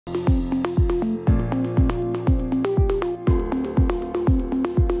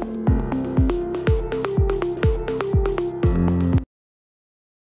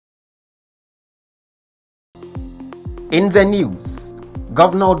In the news,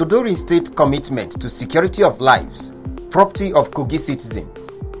 Governor Ododo reinstates commitment to security of lives, property of Kogi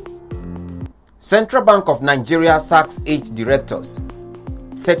citizens. Central Bank of Nigeria sacks 8 directors,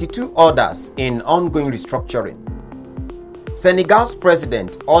 32 others in ongoing restructuring. Senegal's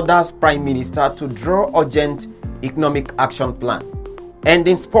president orders Prime Minister to draw urgent economic action plan. And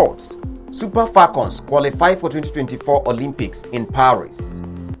in sports, Super Falcons qualify for 2024 Olympics in Paris.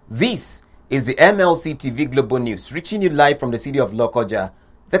 This is the MLC TV Global News, reaching you live from the city of Lokoja,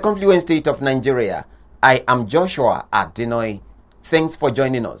 the confluent state of Nigeria. I am Joshua Adenoy. Thanks for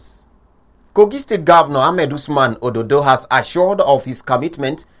joining us. Kogi State Governor Ahmed Usman Ododo has assured of his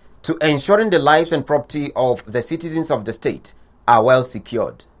commitment to ensuring the lives and property of the citizens of the state are well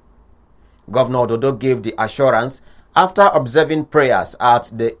secured. Governor Ododo gave the assurance after observing prayers at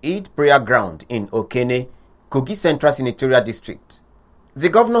the Eid prayer ground in Okene, Kogi Central Senatorial District. The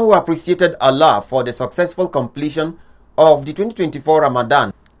governor, who appreciated Allah for the successful completion of the 2024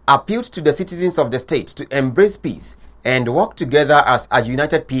 Ramadan, appealed to the citizens of the state to embrace peace and work together as a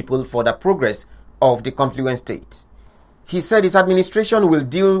united people for the progress of the confluent state. He said his administration will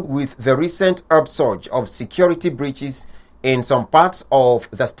deal with the recent upsurge of security breaches in some parts of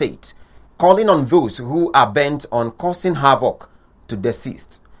the state, calling on those who are bent on causing havoc to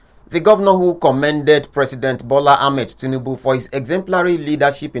desist. The governor, who commended President Bola Ahmed Tinubu for his exemplary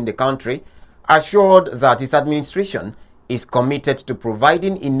leadership in the country, assured that his administration is committed to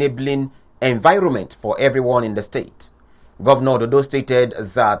providing enabling environment for everyone in the state. Governor Ododo stated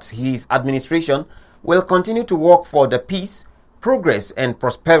that his administration will continue to work for the peace, progress and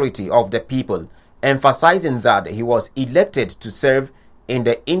prosperity of the people, emphasizing that he was elected to serve in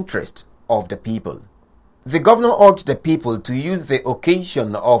the interest of the people. The governor urged the people to use the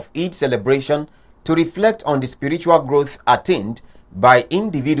occasion of Eid celebration to reflect on the spiritual growth attained by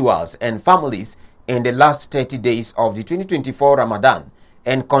individuals and families in the last 30 days of the 2024 Ramadan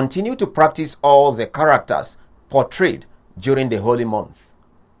and continue to practice all the characters portrayed during the holy month.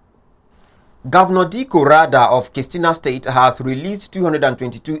 Governor Diko Rada of Katsina State has released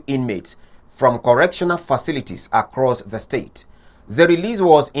 222 inmates from correctional facilities across the state. The release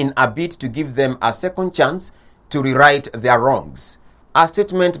was in a bid to give them a second chance to rewrite their wrongs. A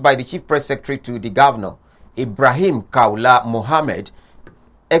statement by the Chief Press Secretary to the Governor, Ibrahim Kaula Mohammed,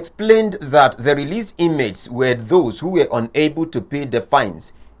 explained that the released inmates were those who were unable to pay the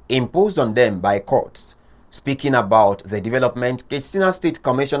fines imposed on them by courts. Speaking about the development, Katsina State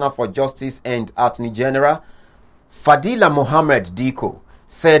Commissioner for Justice and Attorney General Fadila Mohammed Diko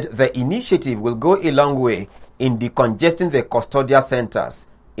said the initiative will go a long way in decongesting the custodial centers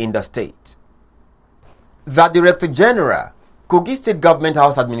in the state. The Director General, Kogi State Government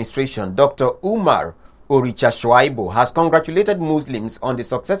House Administration, Dr.mOricha has congratulated Muslims on the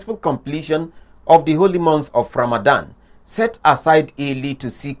successful completion of the holy month of Ramadan, set aside yearly to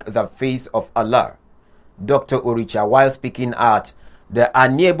seek the face of Allah. Dr. Moricha, while speaking at the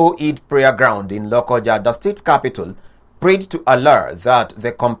Aniebo Eid prayer ground in Lokoja, the state capital, prayed to Allah that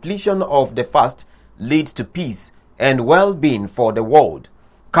the completion of the fast leads to peace and well-being for the world,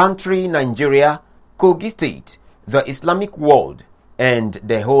 country Nigeria, Kogi State, the Islamic world, and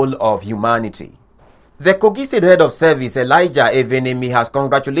the whole of humanity. The Kogi State Head of Service, Elijah Evenemi, has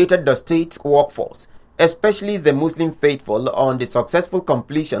congratulated the state workforce, especially the Muslim faithful, on the successful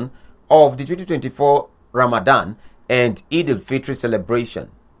completion of the 2024 Ramadan and EID-EL-FITRI celebration.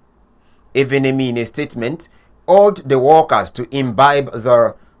 Evenemi, in a statement, urged the workers to imbibe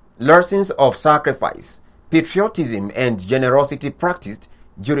the lessons of sacrifice, patriotism and generosity practiced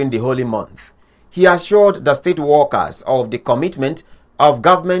during the holy month. He assured the state workers of the commitment of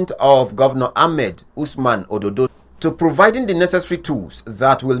government of Governor Ahmed Usman Ododo to providing the necessary tools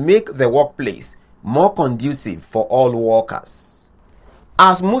that will make the workplace more conducive for all workers.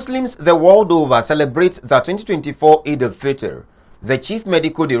 As Muslims the world over celebrate the 2024 Eid-el-Fitr, the Chief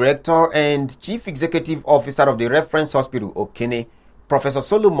Medical Director and Chief Executive Officer of the Reference Hospital Okene, Professor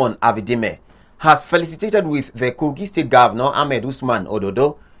Solomon Avidime, has felicitated with the Kogi State Governor Ahmed Usman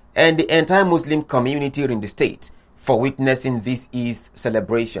Ododo and the entire Muslim community in the state for witnessing this Eid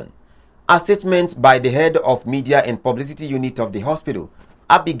celebration. A statement by the head of Media and Publicity Unit of the hospital,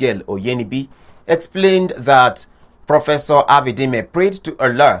 Abigail Oyenibi, explained that Professor Avidime prayed to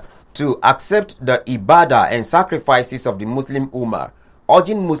Allah to accept the ibadah and sacrifices of the Muslim Ummah,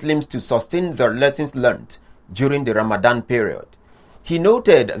 urging Muslims to sustain their lessons learned during the Ramadan period. He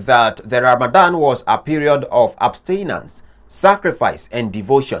noted that the Ramadan was a period of abstinence, sacrifice and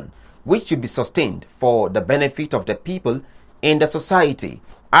devotion, which should be sustained for the benefit of the people in the society,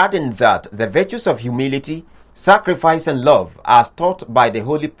 adding that the virtues of humility, sacrifice and love, as taught by the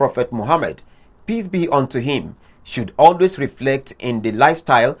Holy Prophet Muhammad, peace be unto him, should always reflect in the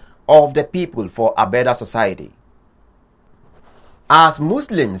lifestyle of the people for a better society. As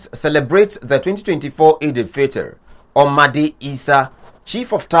Muslims celebrate the 2024 Eid-el-FITR, Omade Isa,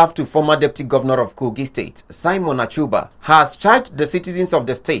 Chief of Staff to former Deputy Governor of Kogi State, Simon Achuba, has charged the citizens of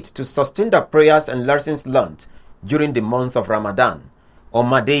the state to sustain their prayers and lessons learned during the month of Ramadan.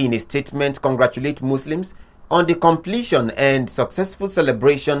 Omade, in a statement, congratulated Muslims on the completion and successful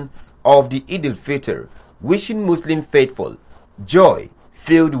celebration of the Eid-el-FITR, wishing Muslim faithful joy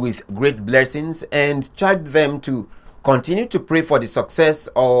filled with great blessings, and charged them to continue to pray for the success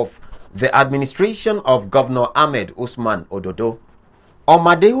of the administration of Governor Ahmed Usman Ododo.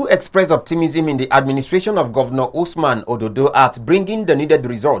 Omade, who expressed optimism in the administration of Governor Usman Ododo at bringing the needed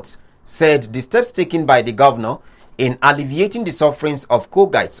results, said the steps taken by the governor in alleviating the sufferings of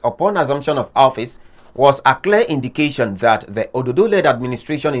Kogites upon assumption of office was a clear indication that the Ododo-led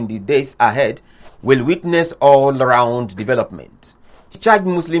administration in the days ahead will witness all-round development. He charged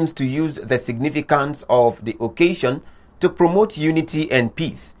Muslims to use the significance of the occasion to promote unity and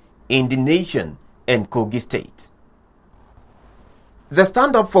peace in the nation and Kogi State. The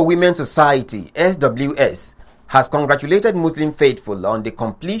Stand Up for Women Society, SWS, has congratulated Muslim faithful on the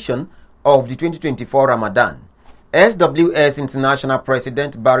completion of the 2024 Ramadan. SWS International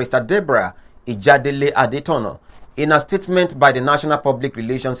President Barrister Deborah Ijadele Adetono, in a statement by the National Public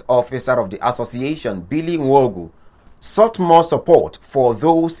Relations Officer of the Association, Billy Nwogu, sought more support for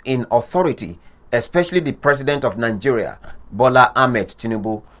those in authority, especially the President of Nigeria, Bola Ahmed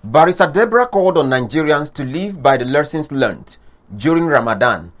Tinubu. Barrister Deborah called on Nigerians to live by the lessons learned during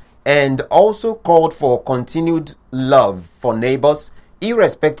Ramadan, and also called for continued love for neighbors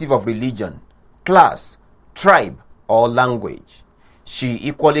irrespective of religion, class, tribe, or language. She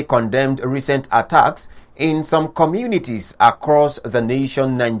equally condemned recent attacks in some communities across the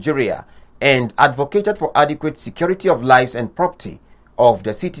nation Nigeria and advocated for adequate security of lives and property of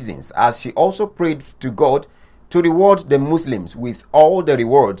the citizens, as she also prayed to God to reward the Muslims with all the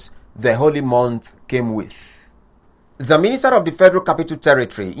rewards the holy month came with. The Minister of the Federal Capital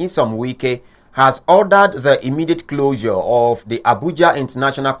Territory, Nyesom Wike, has ordered the immediate closure of the Abuja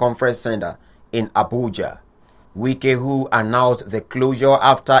International Conference Center in Abuja. Wike, who announced the closure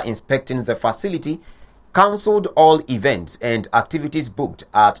after inspecting the facility, cancelled all events and activities booked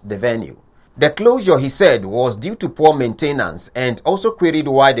at the venue. The closure, he said, was due to poor maintenance, and also queried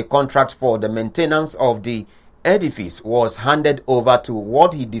why the contract for the maintenance of the edifice was handed over to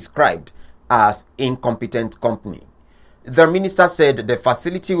what he described as incompetent company. The minister said the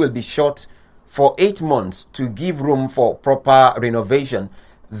facility will be shut for 8 months to give room for proper renovation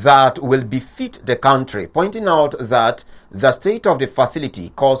that will befit the country, pointing out that the state of the facility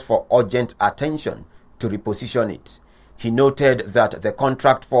calls for urgent attention to reposition it. He noted that the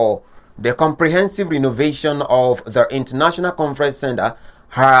contract for the comprehensive renovation of the International Conference Center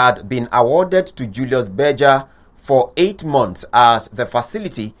had been awarded to Julius Berger for 8 months, as the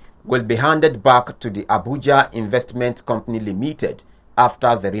facility will be handed back to the Abuja Investment Company Limited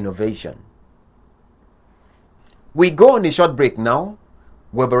after the renovation. We go on a short break now.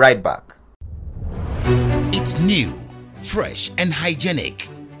 We'll be right back. It's new, fresh and hygienic.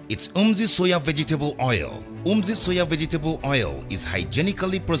 It's Umzi Soya Vegetable Oil. Umzi Soya Vegetable Oil is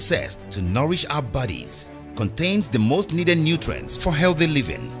hygienically processed to nourish our bodies. Contains the most needed nutrients for healthy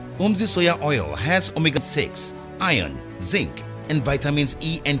living. Umzi Soya Oil has omega-6, iron, zinc, and vitamins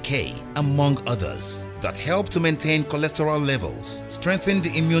E and K, among others, that help to maintain cholesterol levels, strengthen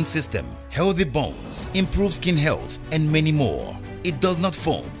the immune system, healthy bones, improve skin health, and many more. It does not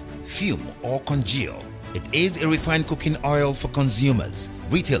foam, fume, or congeal. It is a refined cooking oil for consumers,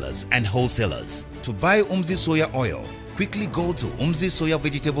 retailers, and wholesalers. To buy Umzi Soya Oil, quickly go to Umzi Soya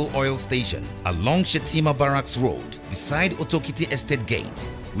Vegetable Oil Station along Shetima Barracks Road, beside Otokiti Estate Gate.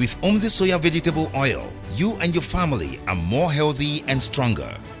 With Umzi Soya Vegetable Oil, you and your family are more healthy and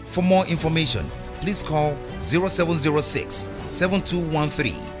stronger. For more information, please call 0706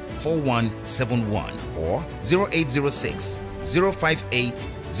 7213 4171 or 0806 058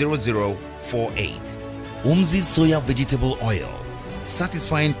 0048. Umzi Soya Vegetable Oil,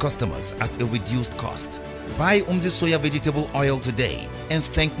 satisfying customers at a reduced cost. Buy Umzi Soya Vegetable Oil today and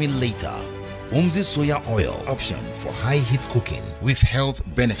thank me later. Umzi Soya Oil, option for high heat cooking with health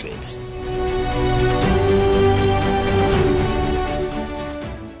benefits.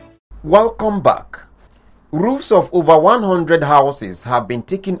 Welcome back. Roofs of over 100 houses have been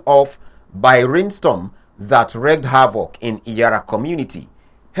taken off by rainstorm that wreaked havoc in Iyara community,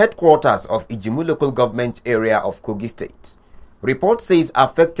 headquarters of Ijumu local government area of Kogi State. Report says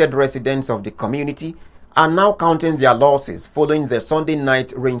affected residents of the community are now counting their losses following the Sunday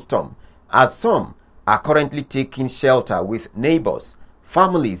night rainstorm, as some are currently taking shelter with neighbors,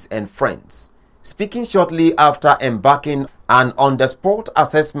 families, and friends. Speaking shortly after embarking an on-the-spot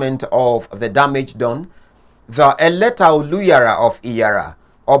assessment of the damage done, the Eleta Oluyara of Iyara,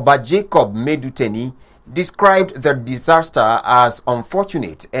 Oba Jacob Meduteni, described the disaster as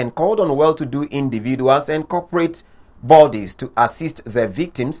unfortunate and called on well-to-do individuals and corporate bodies to assist the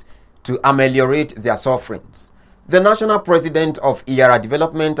victims to ameliorate their sufferings. The national president of Iyara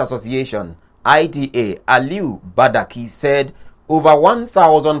Development Association, IDA, Aliu Badaki, said over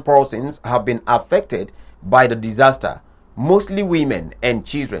 1,000 persons have been affected by the disaster, mostly women and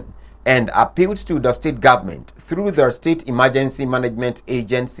children, and appealed to the state government through the State Emergency Management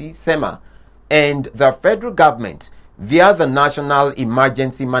Agency, SEMA, and the federal government via the National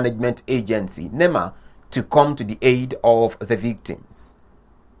Emergency Management Agency, NEMA, to come to the aid of the victims.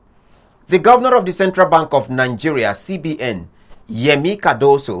 The governor of the Central Bank of Nigeria, CBN, Yemi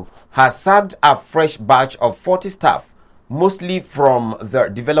Cardoso, has sacked a fresh batch of 40 staff, mostly from the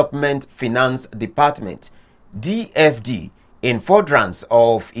Development Finance Department, DFD, in furtherance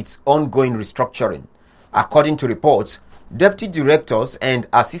of its ongoing restructuring. According to reports, deputy directors and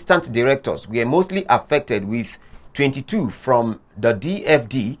assistant directors were mostly affected, with 22 from the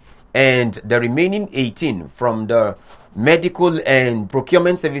DFD and the remaining 18 from the Medical and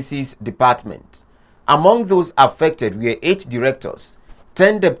Procurement Services Department. Among those affected were 8 directors,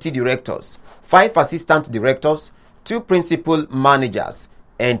 10 deputy directors, 5 assistant directors, 2 principal managers,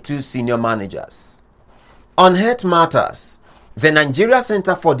 and 2 senior managers. On health matters, the Nigeria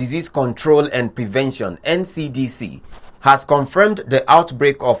Center for Disease Control and Prevention, NCDC, has confirmed the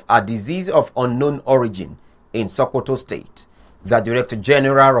outbreak of a disease of unknown origin in Sokoto State. The Director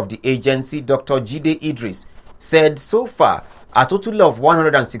General of the agency, Dr. Jide Idris, said so far a total of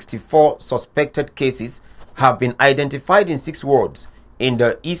 164 suspected cases have been identified in 6 wards in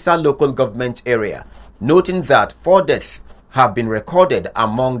the Isa local government area, noting that 4 deaths have been recorded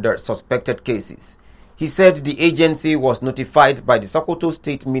among the suspected cases. He said the agency was notified by the Sokoto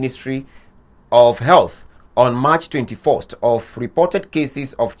State Ministry of Health on March 21st of reported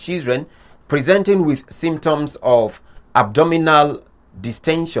cases of children presenting with symptoms of abdominal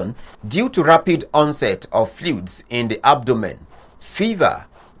distension due to rapid onset of fluids in the abdomen, fever,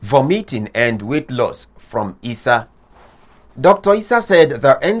 vomiting, and weight loss from Isa. Dr. Isa said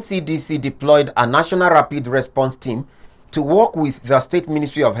the NCDC deployed a national rapid response team to work with the State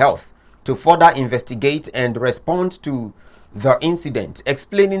Ministry of Health to further investigate and respond to the incident,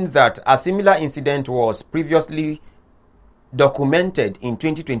 explaining that a similar incident was previously documented in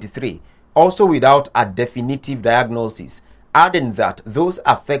 2023, also without a definitive diagnosis, adding that those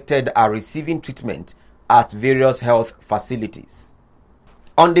affected are receiving treatment at various health facilities.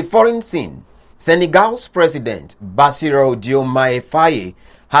 On the foreign scene, Senegal's President Bassirou Diomaye Faye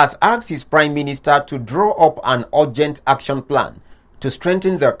has asked his Prime Minister to draw up an urgent action plan to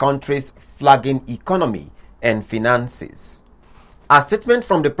strengthen the country's flagging economy and finances. A statement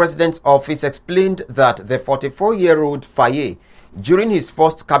from the President's office explained that the 44-year-old Faye, during his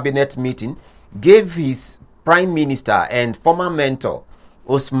first cabinet meeting, gave his Prime Minister and former mentor,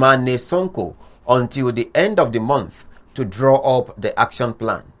 Ousmane Sonko, until the end of the month to draw up the action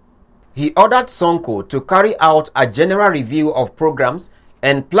plan. He ordered Sonko to carry out a general review of programs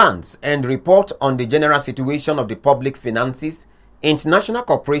and plans and report on the general situation of the public finances, international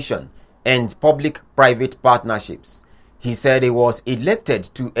cooperation, and public-private partnerships. He said he was elected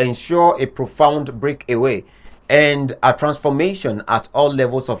to ensure a profound breakaway and a transformation at all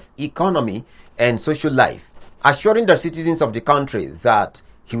levels of economy and social life, assuring the citizens of the country that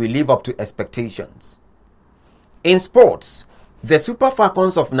he will live up to expectations. In sports, the Super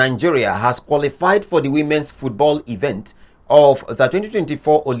Falcons of Nigeria has qualified for the women's football event of the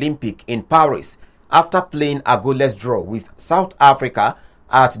 2024 Olympic in Paris after playing a goalless draw with South Africa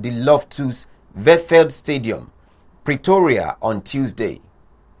at the Loftus Versfeld Stadium, Pretoria, on Tuesday.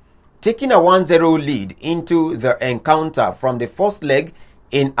 Taking a 1-0 lead into the encounter from the first leg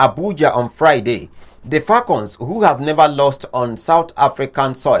in Abuja on Friday, the Falcons, who have never lost on South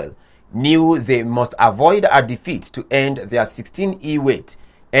African soil, knew they must avoid a defeat to end their 16E wait,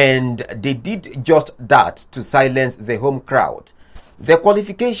 and they did just that to silence the home crowd. The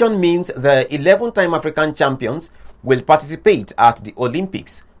qualification means the 11-time African champions will participate at the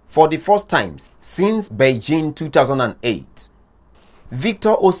Olympics for the first time since Beijing 2008.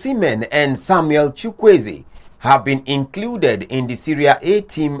 Victor Osimhen and Samuel Chukwueze have been included in the Serie A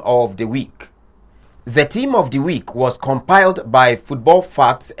Team of the Week. The Team of the Week was compiled by Football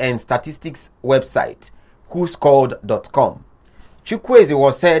Facts and Statistics website, whoscored.com. Chukwueze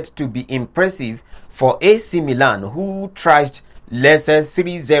was said to be impressive for AC Milan, who thrashed Lecce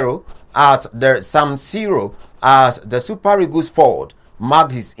 3-0 at the San Siro as the Super Eagles forward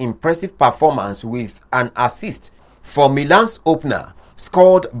marked his impressive performance with an assist for Milan's opener,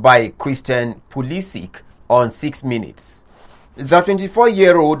 scored by Christian Pulisic on 6 minutes. The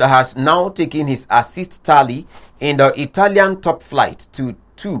 24-year-old has now taken his assist tally in the Italian top flight to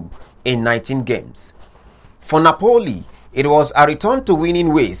 2 in 19 games. For Napoli, it was a return to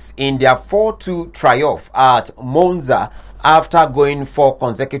winning ways in their 4-2 triumph at Monza after going 4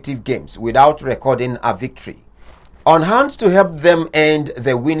 consecutive games without recording a victory. On hand to help them end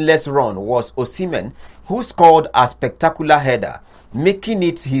the winless run was Osimhen, who scored a spectacular header, making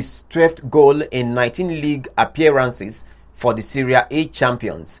it his 12th goal in 19 league appearances for the Serie A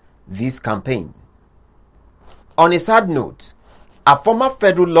champions this campaign. On a sad note, a former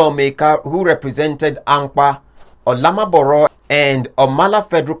federal lawmaker who represented Ankpa, Olamaboro and Omala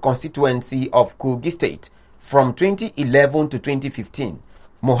Federal Constituency of Kogi State from 2011 to 2015,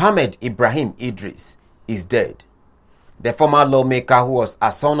 Mohammed Ibrahim Idris, is dead. The former lawmaker, who was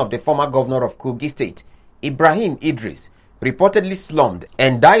a son of the former governor of Kogi State, Ibrahim Idris, reportedly slumped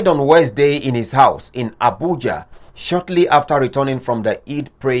and died on Wednesday in his house in Abuja shortly after returning from the Eid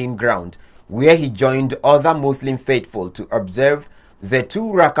praying ground, where he joined other Muslim faithful to observe the 2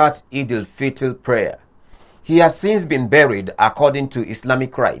 Rakat EID-EL-FITRI prayer. He has since been buried according to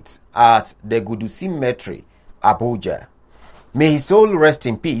Islamic rites at the Gudu Cemetery, Abuja. May his soul rest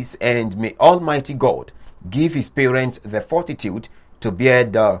in peace, and may Almighty God give his parents the fortitude to bear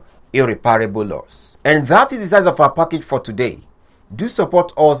the irreparable loss. And that is the size of our package for today. Do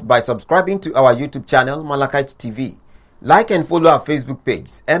support us by subscribing to our YouTube channel, Malachite TV. Like and follow our Facebook page,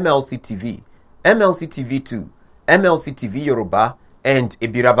 MLC TV, MLC TV 2, MLC TV Yoruba, and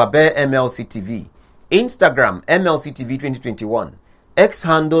Ibiravabe MLC TV. Instagram, MLC TV 2021, X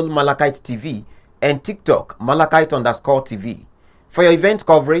handle Malachite TV, and TikTok, Malachite_TV. For your event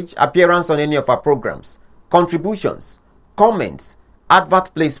coverage, appearance on any of our programs, contributions, comments,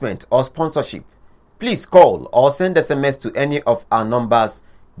 advert placement, or sponsorship, please call or send SMS to any of our numbers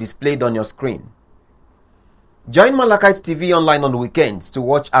displayed on your screen. Join Malachite TV online on weekends to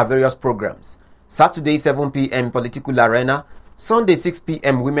watch our various programs. Saturday 7 p.m. Political Arena, Sunday 6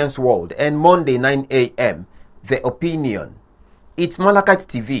 p.m. Women's World, and Monday 9 a.m. The Opinion. It's Malachite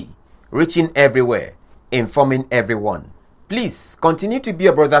TV, reaching everywhere, informing everyone. Please continue to be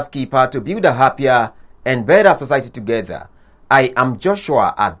a brother's keeper to build a happier and better society together. I am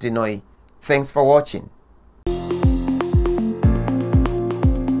Joshua Adinoy. Thanks for watching.